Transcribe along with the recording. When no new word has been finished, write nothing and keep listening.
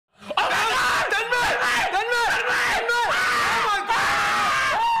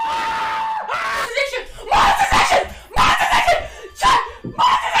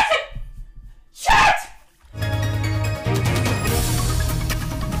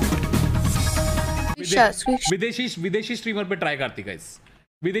विदेशी स्ट्रीमर पे ट्राई करती गाइस,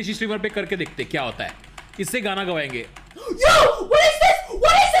 विदेशी स्ट्रीमर पे करके देखते क्या होता है, इससे गाना गवाएंगे। Yo, what is this?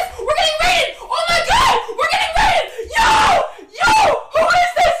 What is this? We're getting raided! Oh my god! We're getting raided! Yo! Yo! Who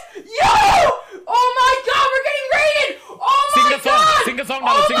is this? Yo! Oh my god, we're getting raided! Oh my god! Sing a song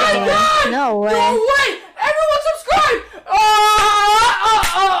now, sing a song. No way. No way! Everyone subscribe!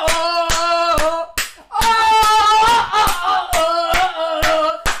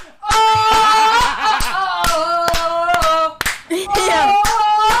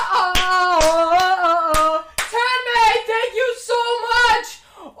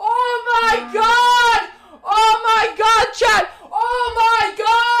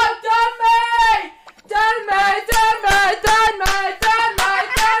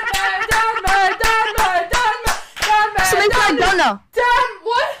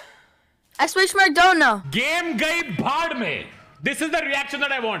 I switched my donor. Game गई भाड़ में। This is the reaction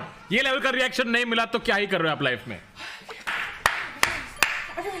that I want. ये level का reaction नहीं मिला तो क्या ही कर रहे हो आप लाइफ में?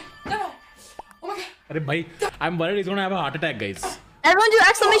 अरे भाई, I'm worried he's gonna have a heart attack, guys. Everyone do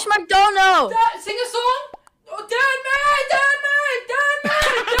exclamation mark donor. Sing a song.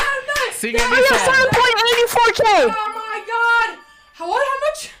 Sing any song. 7.84k. Oh my god. How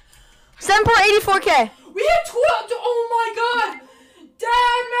much? 7.84k. We have 12. Oh my god.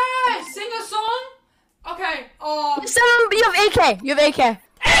 Damn it! Sing a song? Okay, You have AK! You have AK!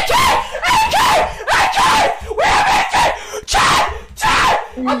 AK! AK! AK! We have AK! Chat! Chat!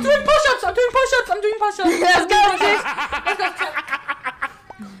 I'm doing push-ups! I'm doing push-ups! I'm doing push-ups! Let's go, Let's go, chat.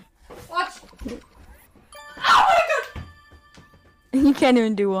 Watch. Oh my god! You can't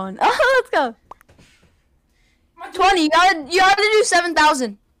even do one. Oh, let's go! 20, you gotta do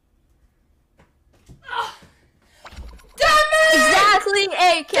 7,000. Damn it! Exactly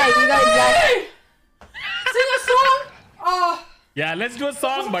AK! You got exactly. Sing a song? Yeah, let's do a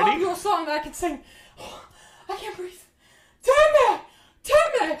song, buddy. What's a popular song that I can sing? I can't breathe. Damn it!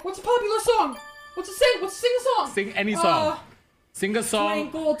 Damn it! What's a popular song? Sing a song? Sing any song. Sing a song.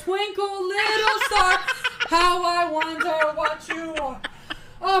 Twinkle, twinkle, little star, how I wonder what you are.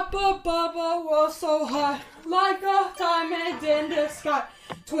 Up above a world so high, like a diamond in the sky.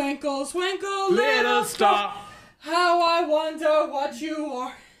 Twinkle, twinkle, little star, how I wonder what you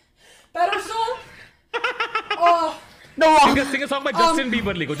are. Better song? No. Sing a song by Justin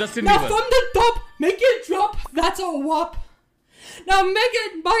Bieber, Ligo. Justin Now Bieber. from the top, make it drop, that's a whop. Now make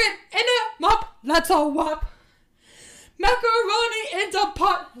it bucket in a mop, that's a whop. Macaroni in the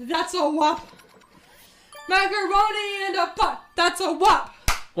pot, that's a whop. Macaroni in the pot, that's a whop.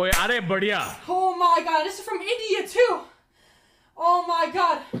 Oh, are badhiya. Oh my god, this is from India too. Oh my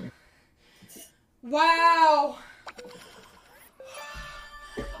god. Wow.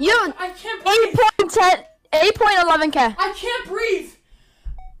 You I can't breathe. 8.11k. I can't breathe.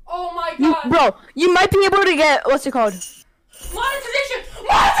 Oh my god. Bro, you might be able to get, what's it called? Monetization!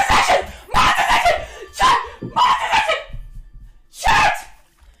 Monetization! Monetization! Shit! Monetization! Shit!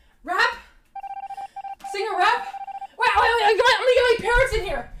 Rap? Sing a rap? Wait, let me get my parents in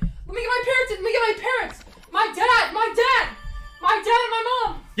here. Let me get my parents. My dad and my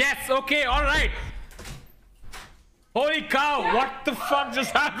mom. Yes, okay, all right. Holy cow, what the fuck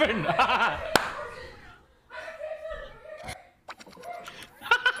just happened?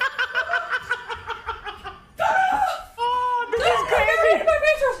 This is crazy.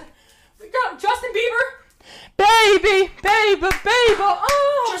 We got Justin Bieber. Baby.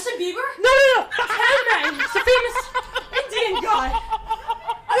 Oh. Justin Bieber? No. Tanmay. He's a famous Indian guy.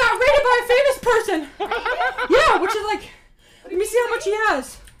 I got rated by a famous person. Yeah, which is like, let me see how much he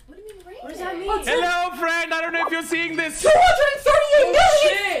has. What do you mean rated? What does that mean? Hello, friend. I don't know if you're seeing this. 238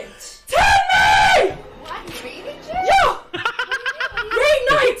 million. Shit! Tanmay! What? Rated shit? Yeah.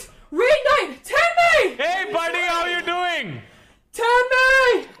 Raid night. Tanmay. Hey, buddy, how are you doing?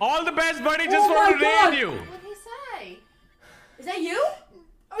 Tanmay. All the best, buddy. Just Oh want my to God. raid you. What did he say? Is that you?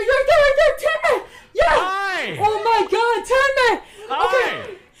 Oh, you're right there, Tanmay. Yeah. Hi. Oh my god, Tanmay. Hi. Okay.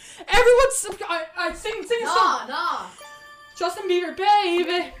 Everyone's sing a song. Nah. Justin Bieber,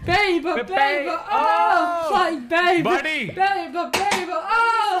 baby. Oh, my baby. Buddy. Baby.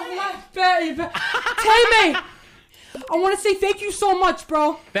 Oh, my baby. Tanmay, I want to say thank you so much,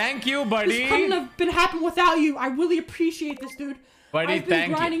 bro. Thank you, buddy. This couldn't have been happened without you. I really appreciate this, dude. Buddy, I've been thank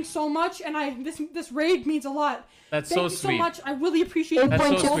you. grinding so much, and this raid means a lot. That's Thank so you sweet. so much. I really appreciate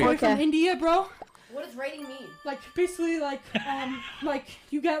That's you so all the way sweet. from India, bro. What does rating mean? Like basically, like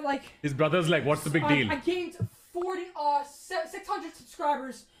you get like. His brother's like, what's the big deal? I gained 600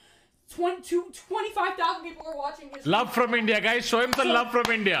 subscribers 25,000 people are watching his. Love from India, guys. Show him some love from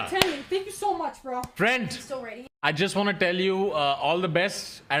India. Tanmay, thank you so much, bro. Friend, Still rating? I just want to tell you all the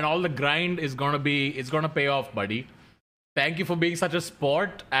best, and all the grind is it's gonna pay off, buddy. Thank you for being such a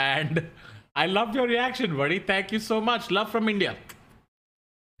sport, and I loved your reaction, buddy. Thank you so much. Love from India.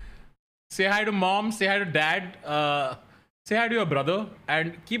 Say hi to mom, say hi to dad, say hi to your brother,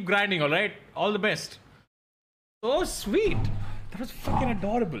 and keep grinding, alright? All the best. So sweet. That was fucking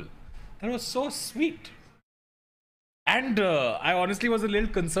adorable. That was so sweet. And I honestly was a little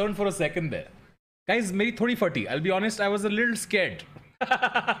concerned for a second there. Guys, meri thodi fati. I'll be honest, I was a little scared. Oh my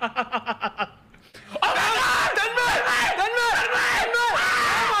God! Tanmay! Tanmay! Tanmay!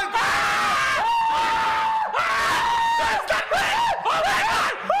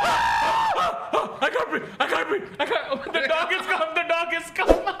 I can't breathe. I can't breathe. I can't. The dog is come. The dog is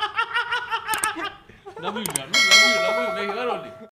come. Love you, man. Love you. Love you. We're here only.